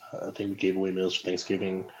 I think we gave away meals for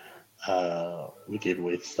Thanksgiving. We gave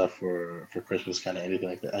away stuff for Christmas, kind of anything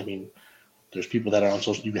like that. I mean, there's people that are on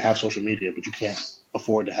social. You can have social media, but you can't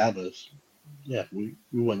afford to have us. Yeah, we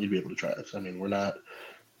want you to be able to try us. I mean, we're not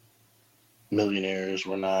millionaires.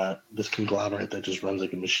 We're not this conglomerate that just runs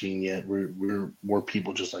like a machine yet. We're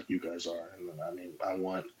people just like you guys are. And I mean, I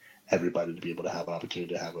want everybody to be able to have an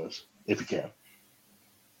opportunity to have us if you can.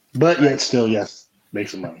 But yet still, yes, make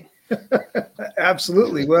some money.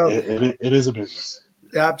 Absolutely. Well, it is a business.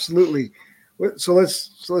 Absolutely. So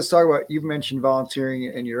let's talk about, you've mentioned volunteering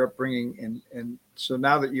and your upbringing, and so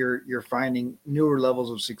now that you're finding newer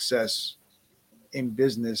levels of success in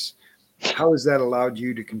business, how has that allowed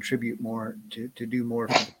you to contribute more, to do more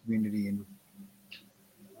for the community? And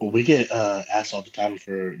Well, we get asked all the time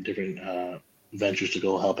for different ventures to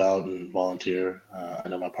go help out and volunteer. I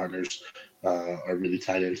know my partners are really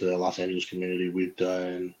tied into the Los Angeles community. We've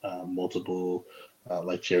done multiple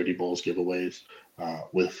like charity bowls giveaways.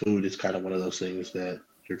 With food, it's kind of one of those things that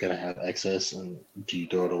you're going to have excess and do you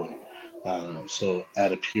throw it away? So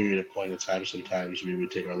at a period of point in time, sometimes we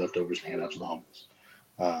would take our leftovers and hand out to the homeless.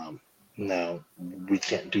 Um, Now, we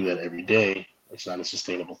can't do that every day. It's not a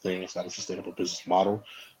sustainable thing. It's not a sustainable business model.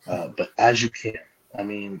 But as you can, I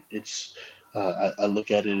mean, I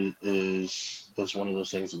look at it as one of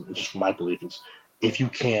those things. Just my belief is, if you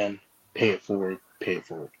can pay it forward, pay it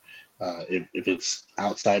forward. If it's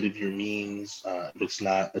outside of your means, if it's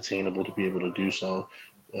not attainable to be able to do so,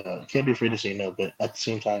 you can't be afraid to say no. But at the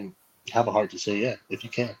same time, have a heart to say yeah if you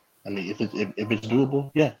can. I mean, if it's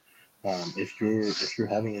doable, yeah. If you're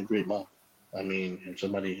having a great month, I mean, if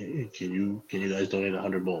somebody, hey, can you guys donate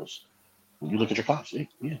 100 bowls? You look at your costs. Hey,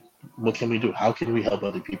 yeah, what can we do? How can we help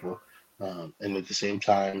other people? And at the same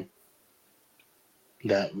time,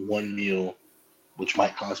 that one meal, which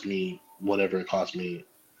might cost me whatever it cost me,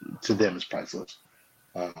 to them is priceless.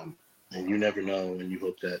 Um, and you never know, and you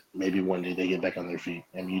hope that maybe one day they get back on their feet.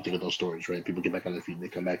 I mean, you think of those stories, right? People get back on their feet, and they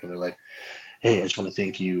come back, and they're like, "Hey, I just want to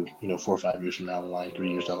thank you. 4 or 5 years from down the line, 3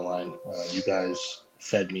 years down the line, you guys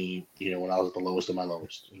fed me. When I was at the lowest of my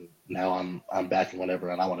lowest. And now I'm back and whatever,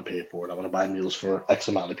 and I want to pay it forward. I want to buy meals for X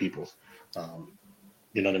amount of people. Um,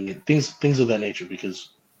 you know what I mean? Things of that nature. Because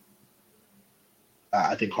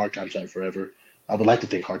I think hard times aren't forever. I would like to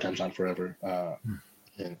think hard times aren't forever.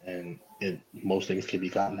 And most things can be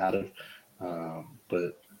gotten out of.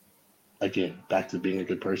 But again, back to being a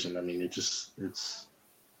good person. I mean, it's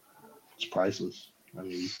priceless. I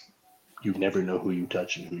mean, you never know who you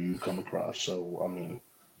touch and who you come across. So I mean,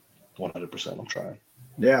 100%, I'm trying.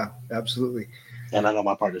 Yeah, absolutely. And I know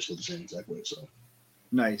my partners feel the same exact way. So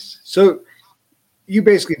Nice. So you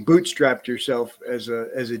basically bootstrapped yourself as a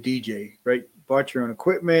DJ, right? Bought your own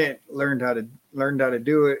equipment, learned how to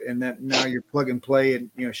do it, and that now you're plug and play,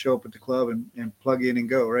 and show up at the club and plug in and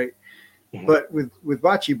go, right? mhm. But with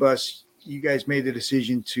Bocce Bus, you guys made the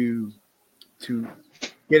decision to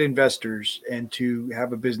get investors and to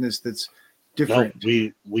have a business that's No, different.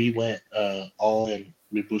 we went all in.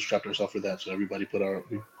 We bootstrapped ourselves for that. So everybody we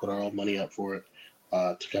put our own money up for it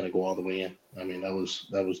to kind of go all the way in. I mean, that was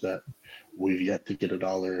that. We've yet to get a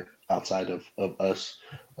dollar outside of us,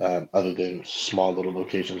 other than small little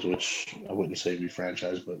locations, which I wouldn't say we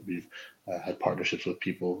franchise, but we've had partnerships with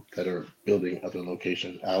people that are building other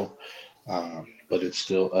locations out. But it's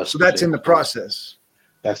still us So that's putting. in the process.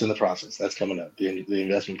 That's in the process. That's coming up. The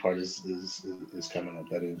investment part is coming up.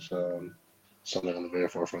 That is something on the very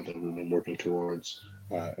forefront that we've been working towards,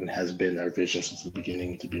 and has been our vision since the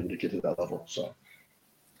beginning to be able to get to that level. So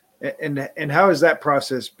And how has that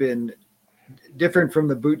process been different from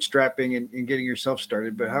the bootstrapping and getting yourself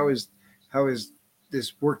started? But how is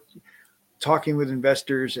this work talking with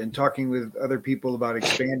investors and talking with other people about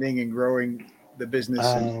expanding and growing the business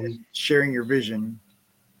and um, sharing your vision?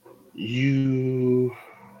 you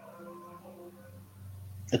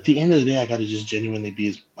at the end of the day, I got to just genuinely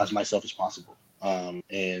be as myself as possible.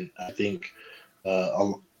 And I think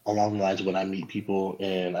along the lines, when I meet people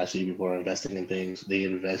and I see people are investing in things, they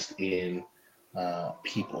invest in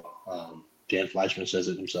people. Dan Fleischman says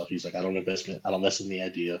it himself. He's like, I don't invest in the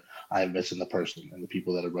idea. I invest in the person and the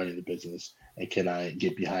people that are running the business. And can I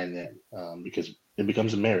get behind them? Because it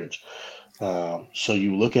becomes a marriage. So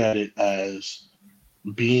you look at it as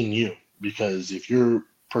being you, because if you're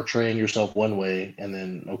portraying yourself one way and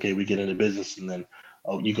then okay, we get into business, and then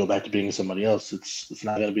you go back to being somebody else, it's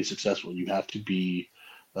not going to be successful. You have to be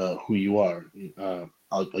who you are.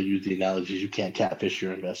 I'll use the analogy: you can't catfish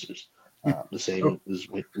your investors. The Oh, same is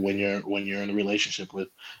when you're in a relationship with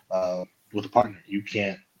a partner. You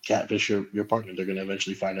can't catfish your partner. They're going to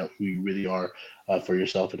eventually find out who you really are for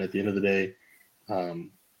yourself. And at the end of the day,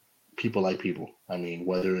 um, people like people. I mean,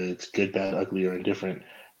 whether it's good, bad, ugly, or indifferent,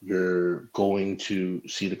 you're going to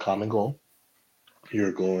see the common goal.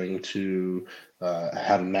 You're going to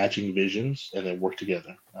have matching visions and then work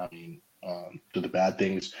together. I mean, through the bad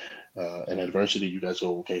things and adversity, you guys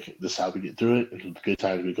go, okay, this is how we get through it. And through the good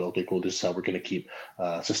times, we go, okay, cool, this is how we're going to keep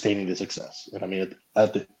sustaining the success. And I mean,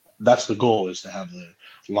 that's the goal, is to have the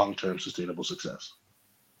long-term sustainable success.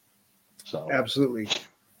 So, absolutely.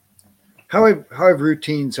 How have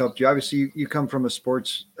routines helped you? Obviously, you come from a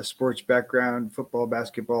sports background, football,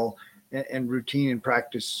 basketball, and routine and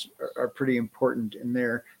practice are pretty important in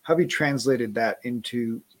there. How have you translated that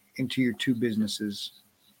into your two businesses?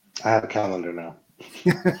 I have a calendar now.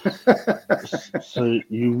 So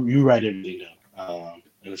you write everything down,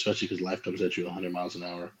 and especially because life comes at you 100 miles an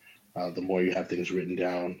hour. The more you have things written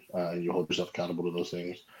down, and you hold yourself accountable to those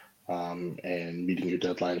things, and meeting your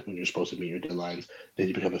deadlines when you're supposed to meet your deadlines, then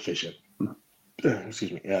you become efficient.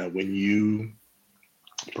 Excuse me. When you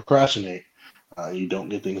procrastinate, you don't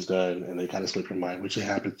get things done, and they kind of slip your mind, which it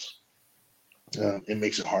happens. It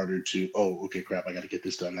makes it harder to, oh, okay, crap, I got to get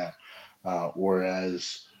this done now.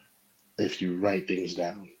 Whereas if you write things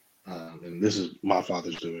down, and this is my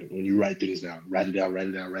father's doing, when you write things down, write it down, write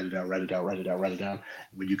it down, write it down, write it down, write it down, write it down,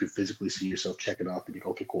 when you can physically see yourself check it off and you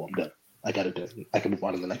go, okay, cool, I'm done. I got it done. I can move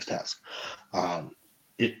on to the next task. Um,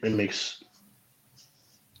 it makes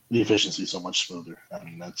the efficiency so much smoother. I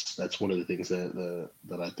mean, that's one of the things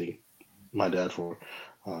that I think my dad for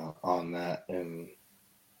on that. And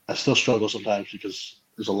I still struggle sometimes because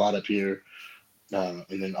there's a lot up here. And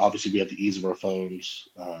then obviously we have the ease of our phones,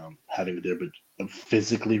 having it there, but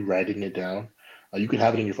physically writing it down. You can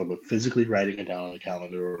have it in your phone, but physically writing it down on a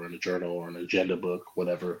calendar or in a journal or an agenda book,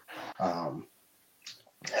 whatever, um,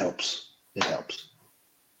 helps. It helps.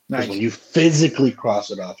 Because when Nice. you physically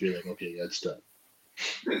cross it off, you're like, okay, that's done.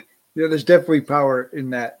 Yeah, there's definitely power in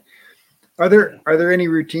that. Yeah. Are there any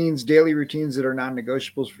routines, daily routines that are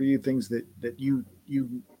non-negotiables for you? Things that you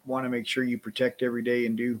want to make sure you protect every day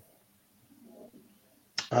and do.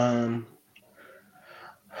 Um,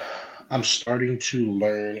 I'm starting to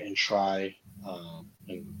learn and try,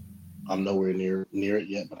 and I'm nowhere near it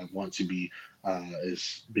yet, but I want to be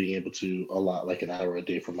is being able to allot like an hour a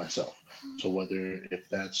day for myself. So whether if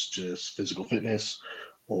that's just physical fitness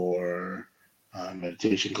or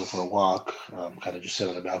meditation, go for a walk, kind of just sit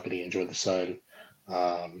on the balcony, enjoy the sun,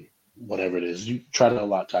 whatever it is, you try to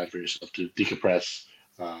allot time for yourself to decompress,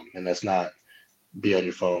 and that's not be on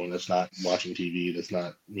your phone. That's not watching TV. That's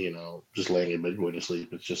not, just laying in bed going to sleep.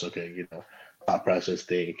 It's just okay, thought process,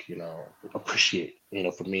 think, appreciate.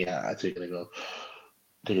 For me, I take it and go,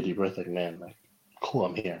 take a deep breath, like, man, like, cool,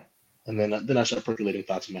 I'm here. And then I start percolating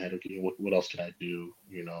thoughts in my head. Okay, what else can I do?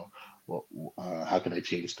 What, how can I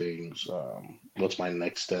change things? What's my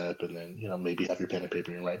next step? And then, maybe have your pen and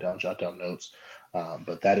paper and jot down notes.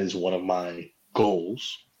 But that is one of my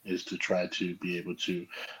goals is to try to be able to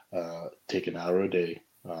take an hour a day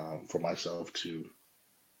for myself to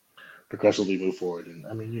progressively move forward. And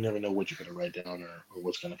I mean, you never know what you're going to write down or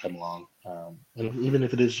what's going to come along. And even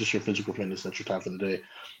if it is just your physical fitness, that's your time for the day,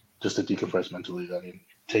 just to decompress mentally. I mean,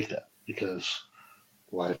 take that because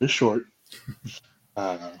life is short,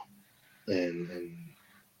 uh, and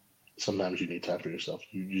sometimes you need time for yourself.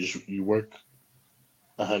 You work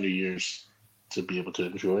 100 years to be able to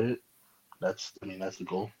enjoy it. That's the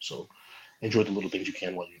goal. So enjoy the little things you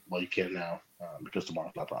can while you can now, because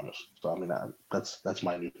tomorrow's not promised. So I mean, that's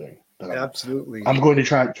my new thing that Absolutely. I'm going to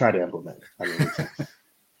try to implement. I mean,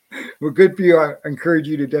 Well, good for you. I encourage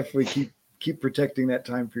you to definitely keep protecting that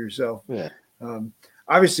time for yourself. yeah. Um,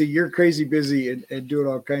 Obviously, you're crazy busy and doing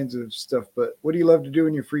all kinds of stuff. But what do you love to do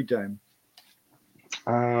in your free time?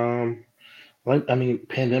 Um, I mean,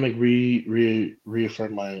 pandemic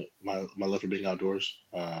reaffirmed my love for being outdoors.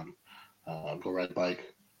 Go ride a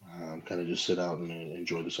bike, kind of just sit out and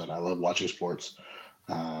enjoy the sun. I love watching sports,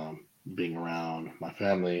 being around my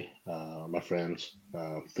family, my friends,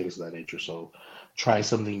 things of that nature. So, trying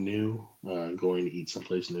something new, going to eat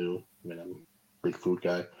someplace new. I mean, I'm a big food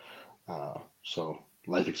guy, so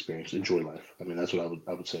life experience, enjoy life. I mean, that's what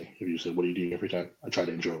I would say. If you said, "What do you do every time?" I try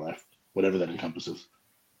to enjoy life, whatever that encompasses.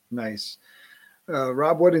 Nice.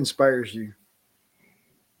 Rob, what inspires you?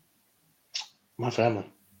 My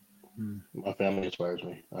family. Hmm. My family inspires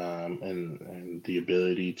me, and the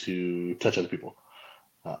ability to touch other people.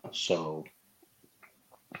 So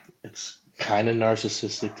it's kind of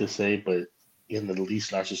narcissistic to say, but in the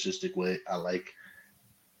least narcissistic way, I like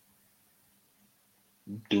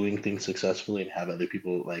doing things successfully and have other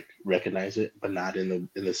people like recognize it, but not in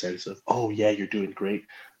the sense of, oh yeah, you're doing great,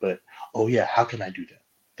 but oh yeah, how can I do that?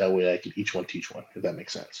 That way I can each one teach one, if that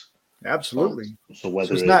makes sense. So Absolutely. so So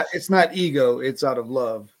whether it's it's not ego. It's out of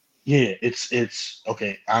love. yeah, it's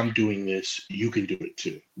okay. I'm doing this. You can do it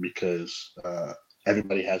too, because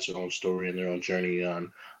everybody has their own story and their own journey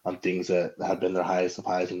on things that have been their highest of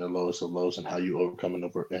highs and their lowest of lows, and how you overcome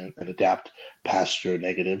and adapt past your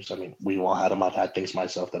negatives. I mean, we all had them. I've had things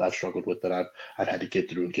myself that I've struggled with that I've had to get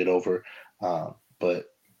through and get over. But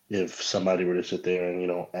if somebody were to sit there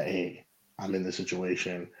and hey, I'm in this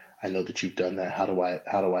situation. I know that you've done that. How do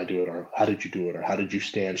I do it, or how did you do it, or how did you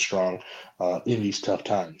stand strong in these tough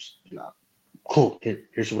times? Cool.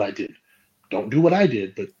 Here's what I did. Don't do what I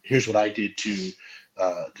did, but here's what I did to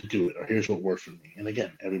do it, or here's what worked for me. And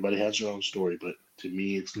again, everybody has their own story, but to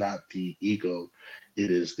me, it's not the ego.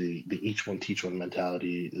 It is the each one teach one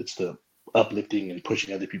mentality. It's the uplifting and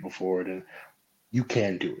pushing other people forward, and you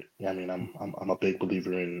can do it. I mean, I'm a big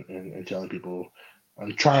believer in telling people.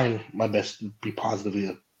 I'm trying my best to be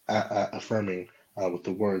positively affirming with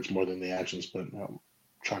the words more than the actions, but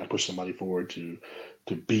trying to push somebody forward to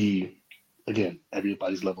be, again,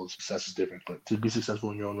 everybody's level of success is different, but to be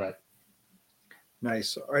successful in your own right.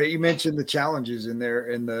 Nice. All right. You mentioned the challenges in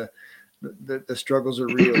there, and the struggles are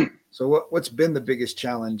real. So what's been the biggest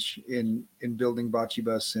challenge in building Bocce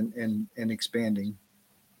Bus and expanding?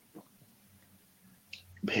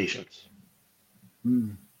 Patience.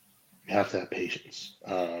 Hmm. You have to have patience.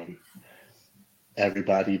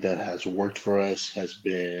 Everybody that has worked for us has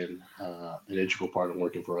been an integral part of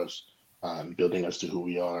working for us, building us to who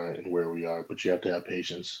we are and where we are. But you have to have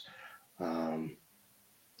patience, um,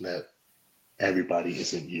 that everybody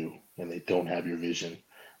isn't you. and they don't have your vision,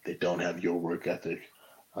 they don't have your work ethic,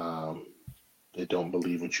 they don't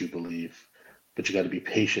believe what you believe. But you got to be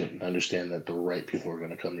patient and understand that the right people are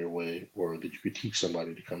going to come your way, or that you could teach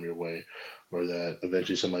somebody to come your way, or that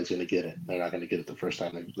eventually somebody's going to get it. They're not going to get it the first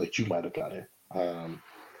time like you might have got it.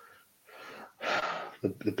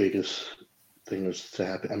 The biggest thing is to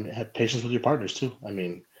have, I mean, have patience with your partners too. I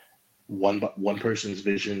mean, one person's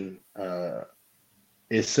vision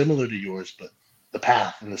is similar to yours, but the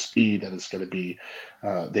path and the speed that it's going to be,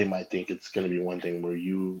 they might think it's going to be one thing where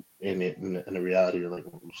you in the reality you're like,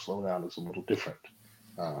 slow down, it's a little different.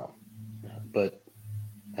 Um, but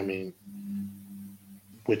I mean,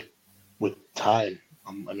 with time,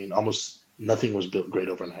 I mean, almost nothing was built great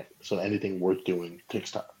overnight. So anything worth doing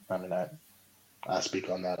takes time. I mean, I speak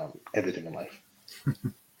on that on everything in life. So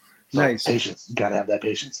Nice. Patience. You gotta have that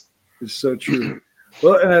patience. It's so true.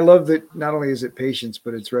 Well, and I love that not only is it patience,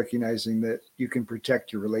 but it's recognizing that you can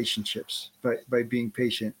protect your relationships by being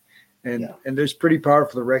patient. And Yeah. and there's pretty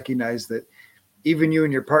powerful to recognize that even you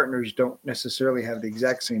and your partners don't necessarily have the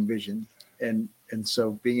exact same vision. And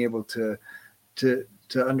so being able to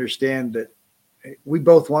understand that we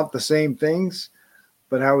both want the same things,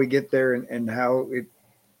 but how we get there and how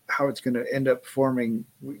it's going to end up forming,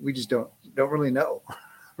 we just don't really know.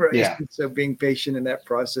 Right. Yeah. So being patient in that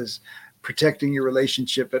process, protecting your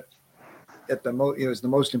relationship at the most, is the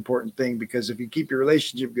most important thing, because if you keep your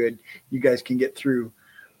relationship good, you guys can get through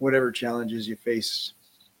whatever challenges you face.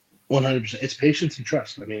 100%. It's patience and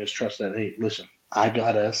trust. I mean, it's trust that, hey, listen, I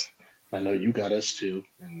got us. I know you got us too.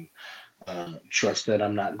 And trust that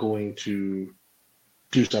I'm not going to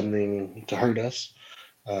do something to hurt us.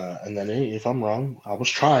 And then, hey, if I'm wrong, I was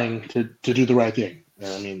trying to do the right thing.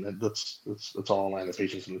 I mean, that's all in line, the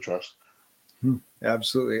patience and the trust.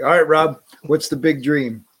 Absolutely. All right, Rob, what's the big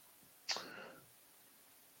dream?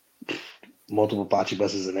 Multiple bocce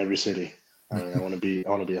buses in every city. I mean, I want to be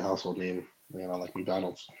a household name, like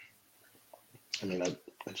McDonald's. I mean,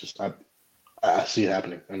 I see it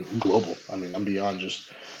happening, and global. I mean, I'm beyond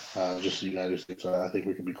just the United States. I think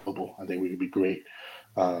we could be global. I think we could be great.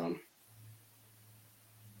 Um,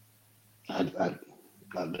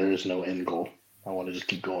 there is no end goal. I want to just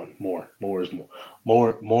keep going. More is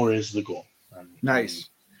more. More is the goal. Nice.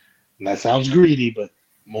 And that sounds greedy, but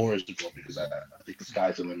more is the goal, because I think the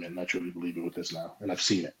sky's the limit, and I truly believe it with this now, and I've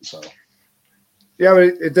seen it. So. Yeah, but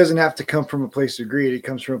it doesn't have to come from a place of greed. It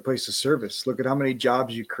comes from a place of service. Look at how many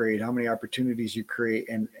jobs you create, how many opportunities you create,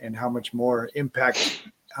 and how much more impact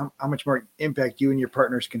you and your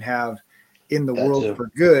partners can have in the world Too. for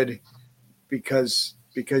good, because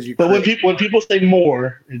you. But when people say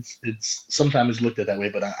more, it's sometimes looked at that way.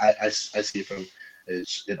 But I see it from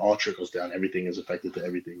it all trickles down. Everything is affected to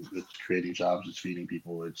everything. It's creating jobs. It's feeding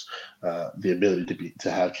people. It's the ability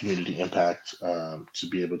to have community impact. To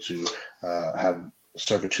be able to have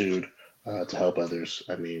servitude to help others.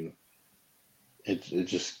 I mean, it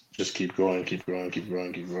just keep growing, keep growing, keep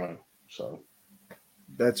growing, keep growing. So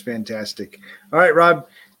that's fantastic. All right, Rob,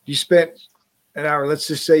 you spent an hour. Let's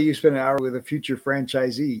just say you spent an hour with a future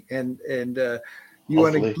franchisee, and you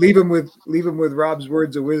want to leave him with Rob's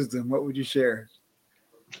words of wisdom. What would you share?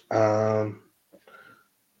 That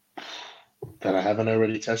I haven't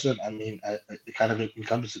already tested. I mean, it kind of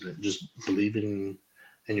encompasses it. Just believing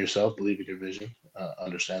in yourself, believe in your vision.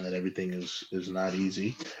 Understand that everything is not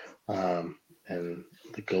easy, and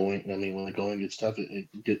the going. I mean, when the going gets tough,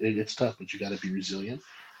 it gets tough. But you got to be resilient.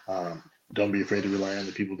 Don't be afraid to rely on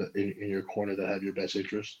the people that in your corner that have your best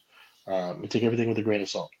interest. And take everything with a grain of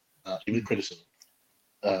salt, even criticism.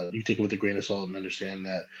 You take it with a grain of salt and understand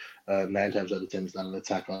that 9 times out of 10 it's not an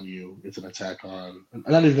attack on you. It's an attack on,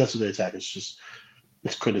 not even necessarily attack. It's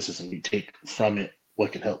criticism. You take from it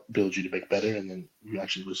what can help build you to make better, and then you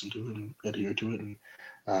actually listen to it and adhere to it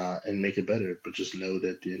and make it better. But just know that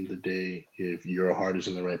at the end of the day, if your heart is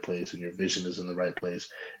in the right place and your vision is in the right place,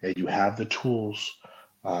 and you have the tools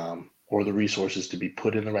or the resources to be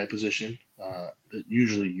put in the right position, that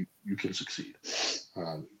usually you can succeed.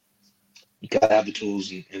 You gotta have the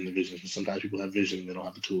tools and the vision. Sometimes people have vision, they don't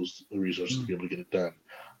have the tools, the resources to be able to get it done.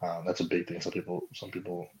 That's a big thing. Some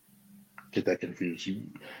people get that confused. You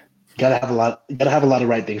gotta have a lot. You gotta have a lot of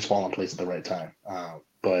right things fall in place at the right time.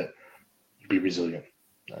 But be resilient.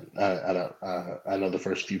 I know the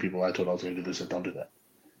first few people I told I was going to do this said, "Don't do that.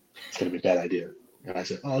 It's going to be a bad idea." And I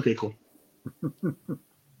said, "Oh, okay, cool."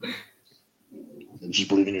 And just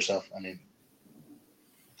believe in yourself. I mean,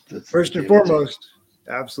 first and foremost.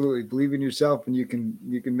 Absolutely. Believe in yourself, and you can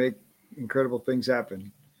make incredible things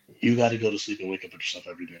happen. You got to go to sleep and wake up with yourself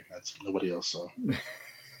every day. That's nobody else. So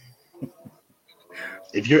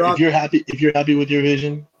if you're happy with your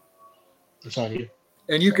vision, it's on you.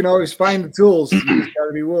 And you can always find the tools. You just got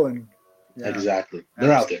to be willing. Yeah, exactly.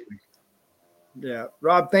 They're out there. Yeah.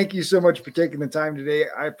 Rob, thank you so much for taking the time today.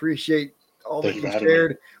 I appreciate all that you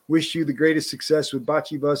shared. Wish you the greatest success with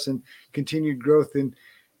Bocce Bus and continued growth and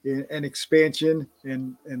expansion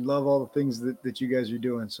and love all the things that you guys are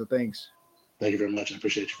doing. So thanks. Thank you very much. I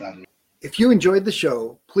appreciate you having me. If you enjoyed the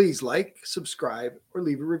show, please like, subscribe, or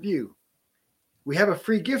leave a review. We have a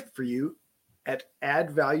free gift for you at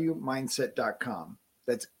addvaluemindset.com.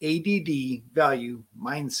 That's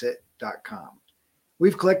addvaluemindset.com.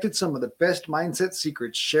 We've collected some of the best mindset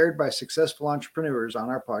secrets shared by successful entrepreneurs on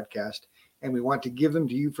our podcast, and we want to give them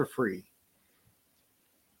to you for free.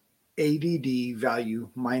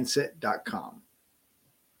 addvaluemindset.com.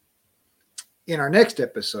 In our next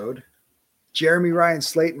episode, Jeremy, Ryan,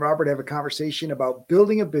 Slate, and Robert have a conversation about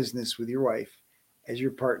building a business with your wife as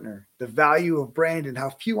your partner, the value of brand, and how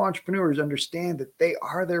few entrepreneurs understand that they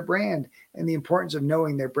are their brand, and the importance of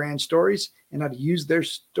knowing their brand stories and how to use their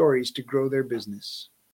stories to grow their business.